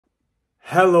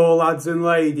Hello lads and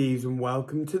ladies, and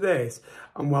welcome to this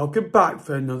and welcome back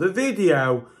for another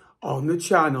video on the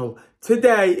channel.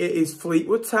 Today it is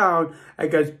Fleetwood Town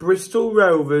against Bristol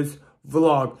Rovers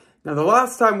vlog. Now the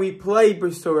last time we played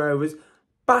Bristol Rovers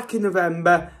back in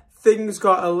November, things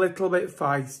got a little bit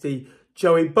feisty.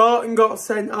 Joey Barton got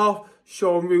sent off,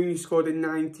 Sean Rooney scored a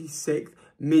 96th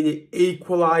minute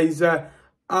equaliser.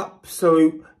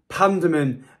 Absolute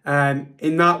pandemonium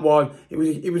in that one. It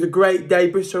was a great day.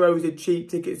 Bristol Rovers did cheap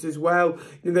tickets as well.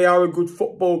 They are a good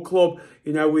football club,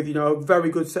 with a very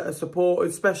good set of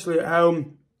supporters, especially at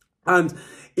home. And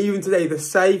even today, they're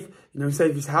safe.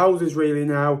 Safest houses really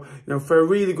now. For a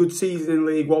really good season in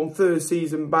League One, third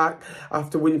season back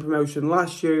after winning promotion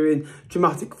last year in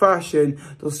dramatic fashion.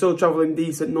 They'll still travel in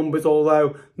decent numbers,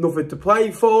 although nothing to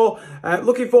play for.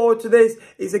 Looking forward to this.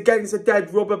 It's against a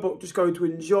dead rubber, but just going to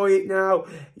enjoy it now.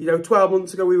 12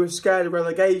 months ago we were scared of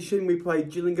relegation. We played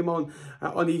Gillingham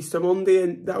on Easter Monday,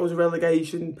 and that was a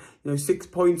relegation. 6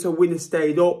 points, a winner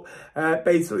stayed up.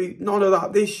 Basically, none of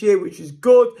that this year, which is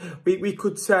good. We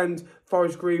could send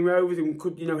Forest Green Rovers and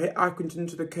could, hit Accrington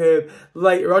to the curb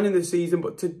later on in the season.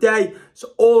 But today, it's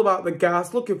all about the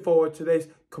gas. Looking forward to this.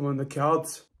 Come on, the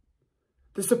cards.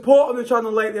 The support on the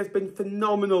channel lately has been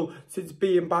phenomenal since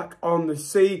being back on the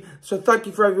scene. So thank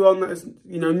you for everyone that has,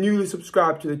 newly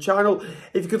subscribed to the channel.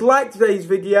 If you could like today's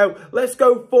video,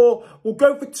 we'll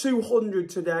go for 200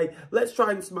 today. Let's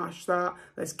try and smash that.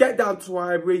 Let's get down to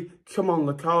Highbury. Come on,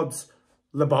 the cards.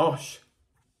 La Bosh.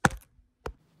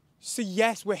 So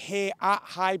yes, we're here at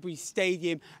Highbury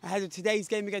Stadium ahead of today's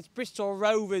game against Bristol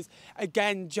Rovers.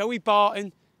 Again, Joey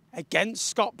Barton against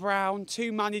Scott Brown,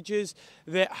 two managers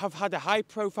that have had a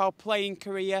high-profile playing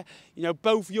career.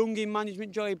 Both young in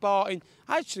management. Joey Barton,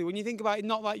 actually, when you think about it,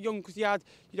 not that young, because he had,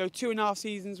 2.5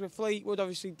 seasons with Fleetwood,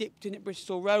 obviously dipped in at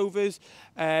Bristol Rovers,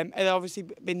 and obviously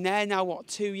been there now,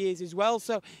 2 years as well.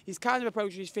 So he's kind of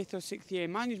approaching his 5th or 6th year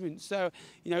in management. So,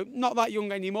 not that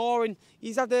young anymore, and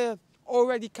he's had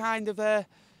already kind of a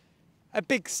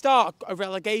big start, a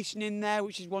relegation in there,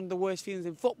 which is one of the worst feelings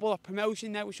in football, a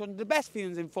promotion there, which is one of the best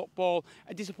feelings in football,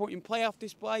 a disappointing playoff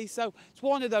display. So it's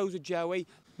one of those with Joey.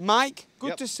 Mike,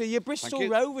 good to see you. Bristol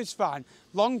Rovers fan,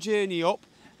 long journey up.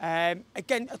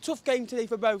 Again, a tough game today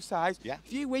for both sides. Yeah.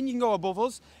 If you win, you can go above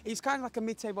us. It's kind of like a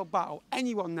mid-table battle.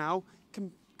 Anyone now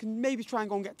can maybe try and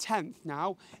go and get 10th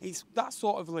now. It's that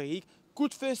sort of league.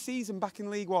 Good first season back in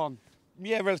League One.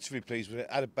 Yeah, relatively pleased with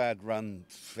it. Had a bad run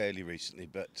fairly recently,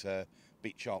 but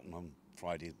beat Charlton on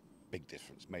Friday. Big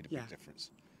difference, made a big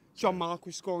difference. John Mark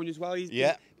was scoring as well. He's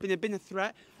been a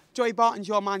threat. Joey Barton's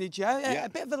your manager. A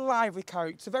bit of a lively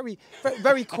character,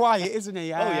 very quiet, isn't he?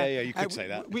 You could say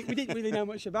that. We didn't really know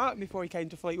much about him before he came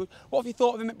to Fleetwood. What have you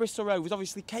thought of him at Bristol Rovers?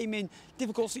 Obviously came in,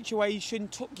 difficult situation,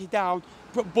 took you down,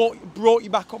 but brought you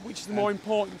back up, which is the more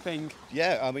important thing.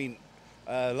 Yeah, I mean,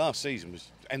 last season was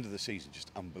end of the season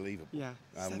just unbelievable. Yeah,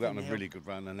 we got on a really good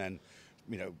run, and then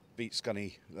beat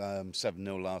Scunny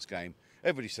 7-0 last game.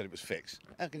 Everybody said it was fixed.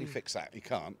 How can you fix that? You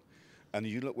can't. And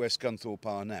you look where Scunthorpe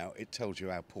are now, it tells you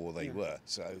how poor they were.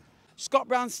 So Scott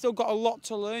Brown's still got a lot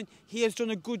to learn. He has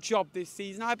done a good job this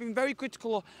season. I've been very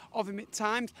critical of him at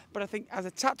times, but I think as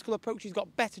a tactical approach, he's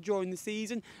got better during the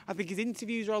season. I think his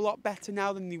interviews are a lot better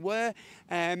now than they were.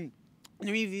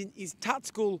 Even his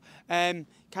tactical kind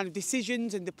of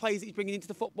decisions and the players that he's bringing into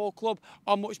the football club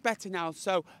are much better now.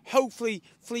 So hopefully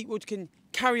Fleetwood can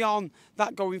carry on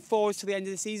that going forward to the end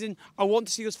of the season. I want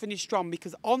to see us finish strong,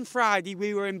 because on Friday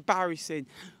we were embarrassing.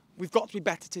 We've got to be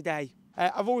better today.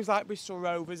 I've always liked Bristol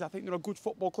Rovers. I think they're a good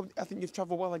football club. I think you've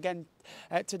travelled well again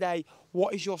today.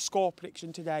 What is your score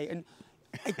prediction today? And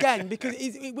again, because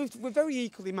we're very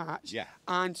equally matched. Yeah.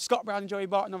 And Scott Brown and Joey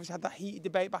Barton obviously had that heated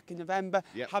debate back in November.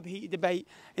 Yep. Had the heated debate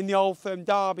in the Old Firm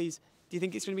derbies. Do you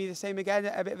think it's going to be the same again?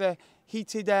 A bit of a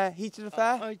heated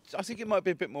affair? I think it might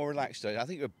be a bit more relaxed. I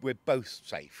think we're both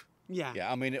safe. Yeah.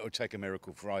 Yeah. I mean, it would take a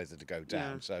miracle for either to go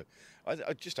down. Yeah. So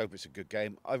I just hope it's a good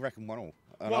game. I reckon 1-1.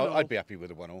 And I'd be happy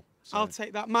with a 1-1. So. I'll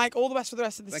take that. Mike, all the best for the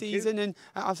rest of the season. And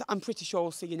I'm pretty sure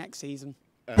we'll see you next season.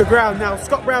 The ground now.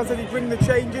 Scott Brown said he'd bring the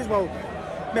changes. Well,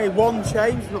 made one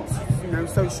change, not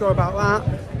so sure about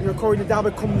that. Corey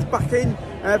Nadaba comes back in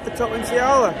for Tottenham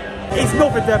Ciala. It's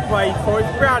nothing to play for.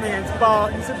 It's Brown against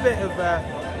Barton. It's a bit of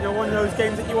one of those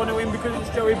games that you want to win because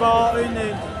it's Joey Barton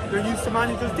and you're used to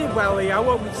managers. Did well here. I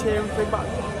won't be cheering for him, but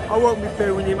I won't be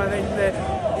booing him. I think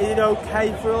that he did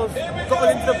okay for us. Got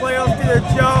us into the playoffs, did a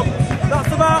job.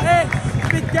 That's about it.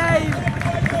 Big game.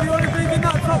 If you want to bring in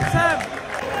that top 10.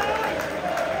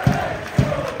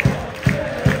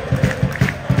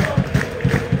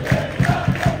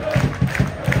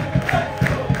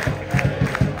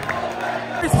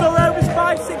 Bristol Rovers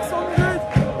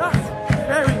 500-600. That's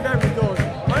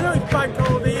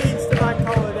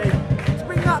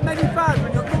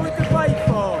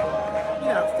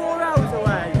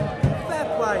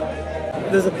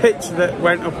there's a picture that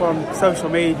went up on social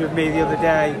media of me the other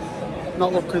day.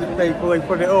 Not looking at people who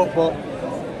put it up, but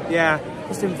yeah,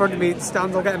 just in front of me, the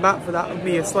stands are getting back for that with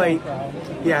me asleep.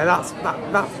 Yeah,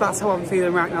 that's how I'm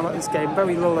feeling right now about this game.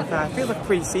 Very lull affair. Feels like a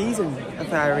pre-season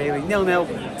affair really.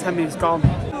 0-0, 10 minutes gone.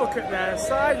 Look at their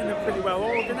side and they're pretty well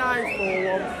organised.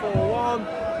 4-1,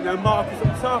 4-1. You know, Marcus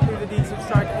up top, who's a decent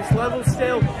striker at this level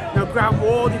still. You know, Grant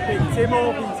Ward, he picked him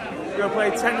up. He's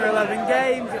played 10 or 11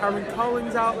 games. Aaron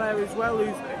Collins out there as well,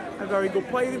 who's a very good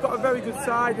player. They've got a very good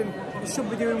side and they should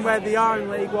be doing where they are in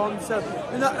League One. So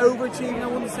they're not overachieving, I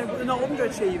wouldn't say, but they're not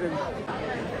underachieving.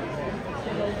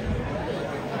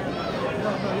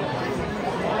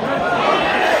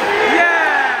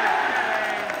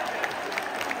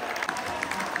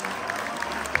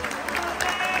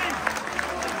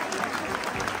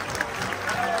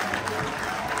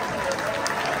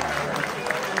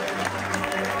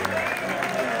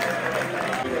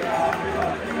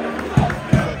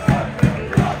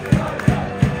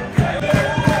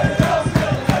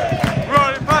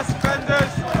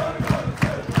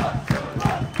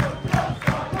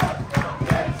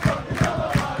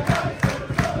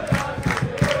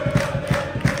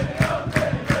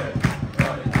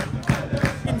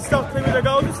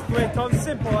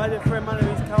 Simple header for a man of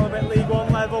his calibre at League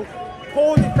One level.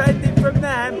 Poor defending from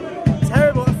them.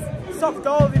 Terrible. Soft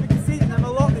goals, we've been conceding them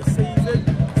a lot this season.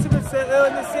 Similar early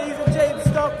in the season, James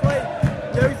Stockley.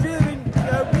 You know, he's really been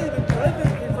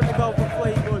prolific in front of goal for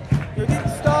Fleetwood. You know,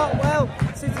 didn't start well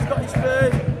since he's got his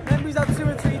first. Then he's had 2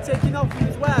 or 3 taken off him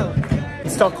as well.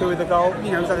 Stockley with the goal.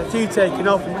 You know, he's had a few taken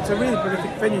off him. It's a really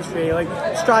prolific finish, really.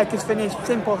 Striker's finish,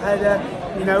 simple header.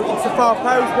 You know, it's a far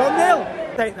post. 1-0.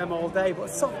 Take them all day, but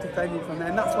soft defending from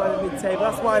them. That's why they're mid-table.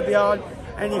 That's why they aren't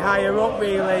any higher up,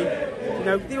 really. You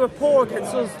know, they were poor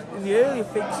against us in the earlier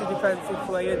fixture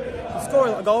defensively, and they score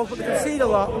a lot of goals, but they concede a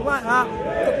lot. And like that,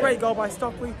 got a great goal by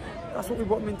Stockley. That's what we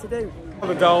want them in to do.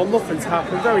 The goal, nothing's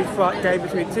happened. Very flat game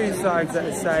between two sides,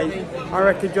 let's say. I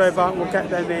reckon Joe Barton will get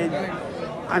them in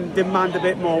and demand a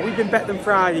bit more. We've been better than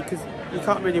Friday because you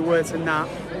can't really worse than that.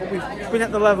 We've been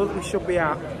at the level that we should be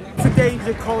at. It's a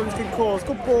danger Collins can cause.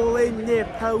 Good ball in, near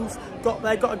post, got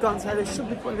there, got a glance header. Should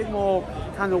be putting a bit more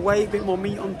kind of weight, a bit more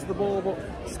meat onto the ball, but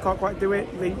just can't quite do it.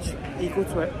 Lynch equal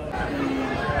to it.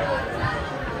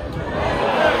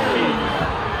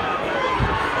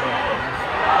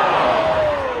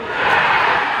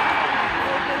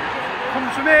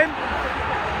 Comes from in.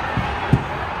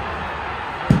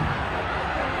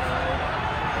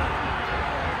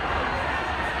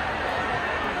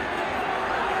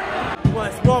 Well,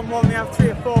 it's 1-1, they have 3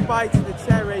 or 4 bites of the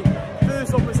cherry.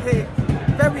 First one was hit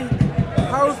very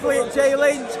powerfully at Jay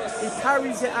Lynch. He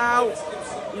parries it out,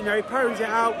 you know, he parries it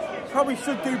out. Probably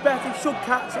should do better, should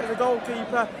catch it as a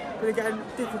goalkeeper, but again,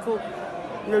 difficult.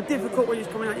 You know, difficult when he's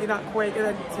coming at you that quick, and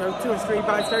then, you know, 2 or 3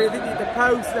 bites there. I think hit the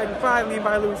post, then finally in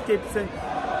by Lewis Gibson,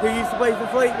 who used to play for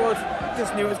Fleetwood.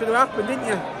 Just knew it was going to happen, didn't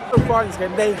you? So far in this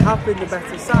game, they have been the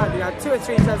better side. They had 2 or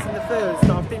 3 chances in the first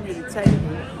half, didn't really take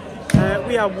them.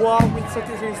 We had 1, we took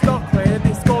it in Stockley, and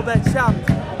they scored their chance.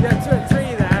 We had 2 or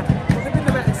 3 there, but they've been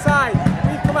the better side.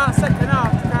 We've come out second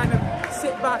half to kind of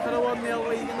sit back on a 1-0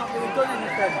 lead and not really done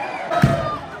anything.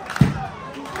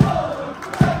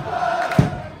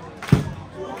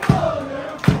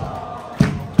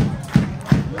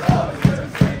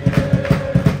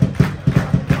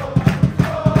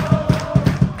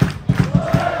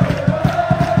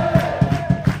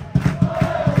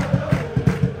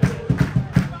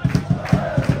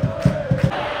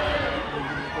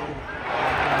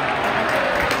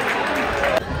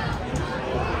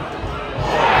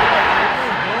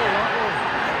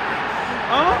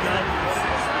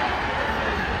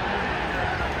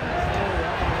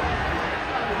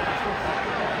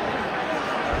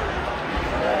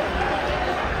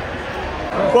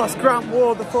 What's Grant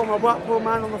Ward, the former Blackpool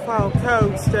man on the foul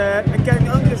coast, again,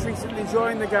 only just recently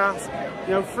joined the Gas,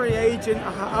 you know, free agent.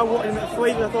 I wanted him at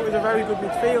Fleetwood. I thought he was a very good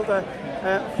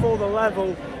midfielder for the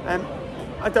level.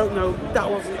 I don't know, that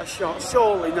wasn't a shot,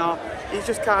 surely not. He's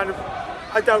just kind of,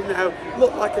 I don't know,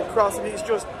 looked like a cross and he's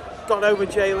just gone over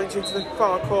Jay Lynch into the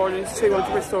far corner and it's 2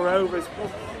 on Bristol Rovers.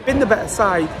 Been the better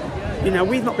side, you know,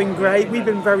 we've not been great, we've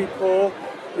been very poor.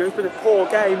 You know, it's been a poor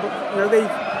game, but you know,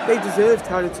 they deserve to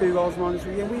have the 2 goals, man.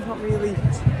 We've not really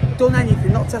done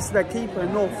anything, not tested their keeper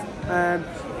enough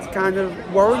to kind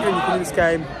of warrant anything in this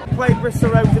game. We played Bristol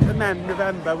Rovers at the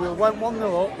November, we went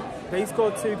 1-0 up, they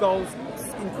scored 2 goals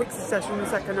in quick succession in the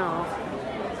second half,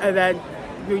 and then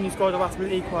Rooney scored a last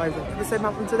minute equaliser. Did the same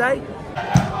happen today?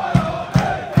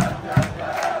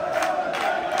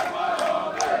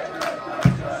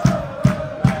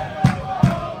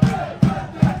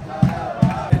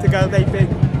 They've been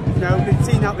know, they've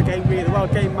seen out the game really well.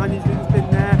 Game management's been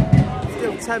there.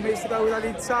 Still 10 minutes to go with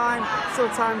added time. Still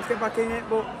time to get back in it,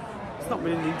 but it's not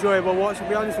been an enjoyable watch, to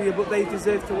be honest with you, but they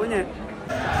deserve to win it.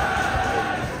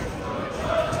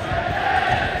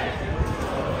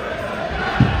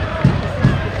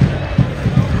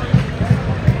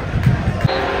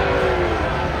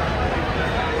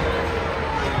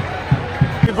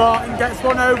 Barton gets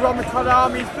one over on the Cod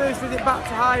Army's first visit back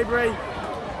to Highbury,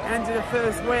 ended the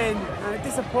first win. A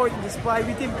disappointing display.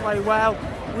 We didn't play well.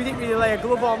 We didn't really lay a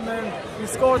glove on them. We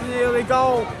scored an early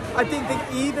goal. I didn't think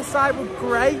either side were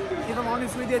great, if I'm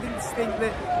honest with you. I didn't think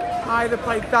that either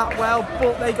played that well,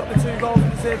 but they got the 2 goals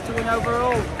and deserved to win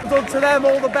overall. Good to them,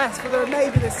 all the best for the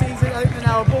remainder of the season. I think they're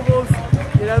now above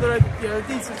us. You know, they're a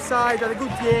decent side, had a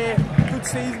good year, good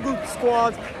season, good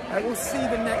squad. We'll see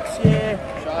them next year.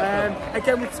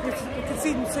 Again, we're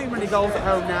conceding too many goals at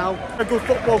home now. A good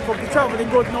football club, they're travelling in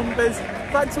good numbers.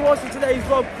 Thanks for watching today's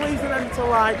vlog. Please remember to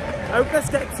like. I hope let's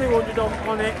get 200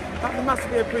 on it. That'd be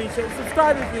massively appreciated.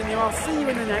 Subscribe if you're new. I'll see you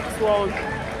in the next one.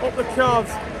 Up the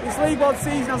Covs. This League One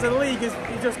season as a league is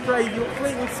just crazy.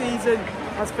 Fleetwood season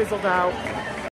has fizzled out.